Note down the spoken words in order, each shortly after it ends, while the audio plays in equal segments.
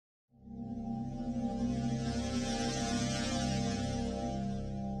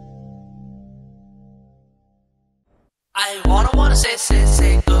I wanna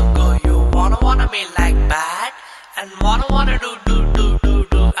say, go. You wanna me like bad, and wanna do,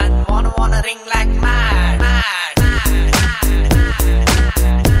 and wanna ring like mad.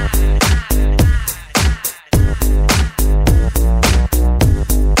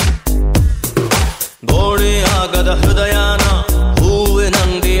 ಗೋಡೆ ಆಗದ ಹೃದಯನ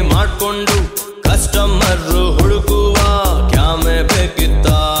ಹೂವಿನಂಗಡಿ ಮಾಡ್ಕೊಂಡು customer ಹುಡುಕುವ ಕ್ಯಾಮೆ ಬೇಕಿತ್ತ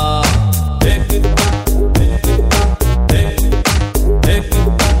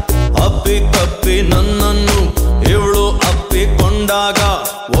ಅಪ್ಪಿ ತಪ್ಪಿ ನನ್ನನ್ನು ಇವಳು ಅಪ್ಪಿಕೊಂಡಾಗ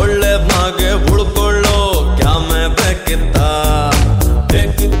ಒಳ್ಳೆ ಮಾಗೆ ಉಳ್ಕೊಳ್ಳೋ ಕ್ಯಾಮೆ ಬೇಕಿತ್ತ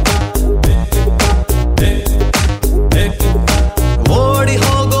ಓಡಿ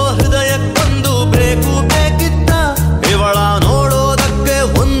ಹೋಗೋ ಹೃದಯಕ್ಕೊಂದು ಬ್ರೇಕು ಬೇಕಿತ್ತ ಇವಳ ನೋಡೋದಕ್ಕೆ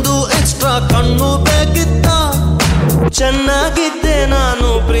ಒಂದು ಎಕ್ಸ್ಟ್ರಾ ಕಣ್ಣು ಬೇಕಿತ್ತ ಚೆನ್ನಾಗಿದ್ದೆ ನಾನು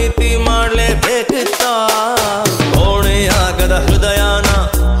ಪ್ರೀತಿ ಮಾಡ್ಲೇಬೇಕಿತ್ತ ಕೋಣೆಯಾಗದ ಹೃದಯನ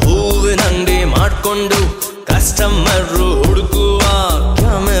ಹೂವಿನಂಗಡಿ ಮಾಡ್ಕೊಂಡು ಕಸ್ಟಮರ್ ಹುಡುಕುವ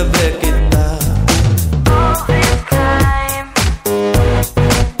ಕ್ಯಾಮೆ ಬೇಕಿತ್ತ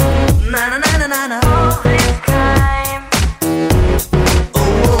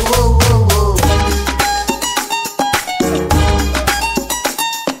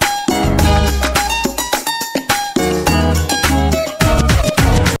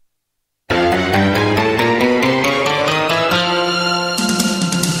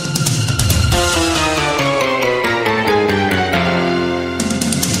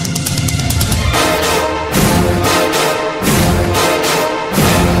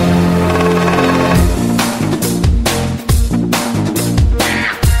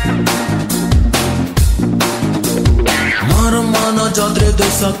ಜಾತ್ರೆ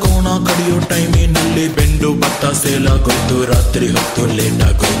ದಿವಸ ಕೋಣ ಕಡಿಯೋ ಟೈಮಿನಲ್ಲಿ ಬೆಂಡು ಭತ್ತ ಸೇಲಾಗೋಯ್ತು, ರಾತ್ರಿ ಹೊತ್ತು ಲೇಟ್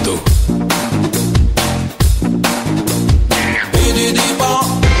ಆಗೋಯ್ತು. ಬೀದಿ ದೀಪ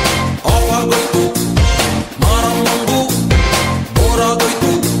ಆಫ್ ಆಗೋಯ್ತು, ಮಾರಮ್ಮಂಗೂ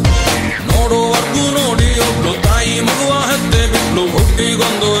ಬೋರಾಗೋಯ್ತು. ನೋಡುವರ್ಗೂ ನೋಡಿ ಒಬ್ಳು ತಾಯಿ ಮಗುವ ಹೆತ್ತೆ ಬಿಟ್ಲು.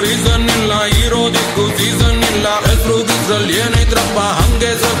 ಹುಟ್ಟಿಗೊಂದು ರೀಸನ್ ಇಲ್ಲ, ಇರೋದಿಕ್ಕೂ ಸೀಸನ್ ಇಲ್ಲ. ಹೆಸರು ಗಿಸ್ರಲ್ಲಿ ಏನೈತ್ರಪ್ಪ,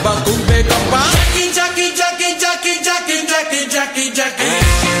 ಹಂಗೆ ಸ್ವಲ್ಪ ಕುಗ್ಬೇಕಪ್ಪ.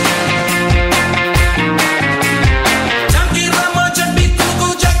 Jackie Rama Jackie Kuku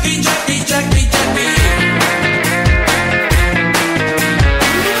Jackie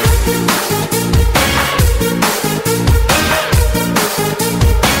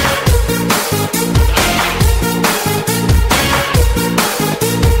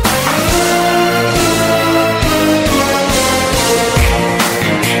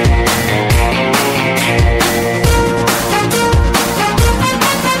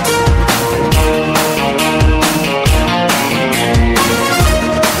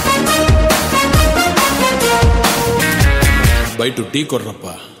bite tea ಕೊಡ್ರಪ್ಪ.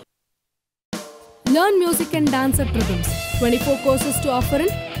 Learn music and dance at Rhythms. 24 courses to offer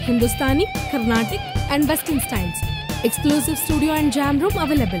in Hindustani, Carnatic and Western styles. Exclusive studio and jam room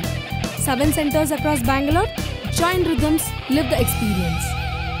available. 7 centers across Bangalore. Join Rhythms, live the experience.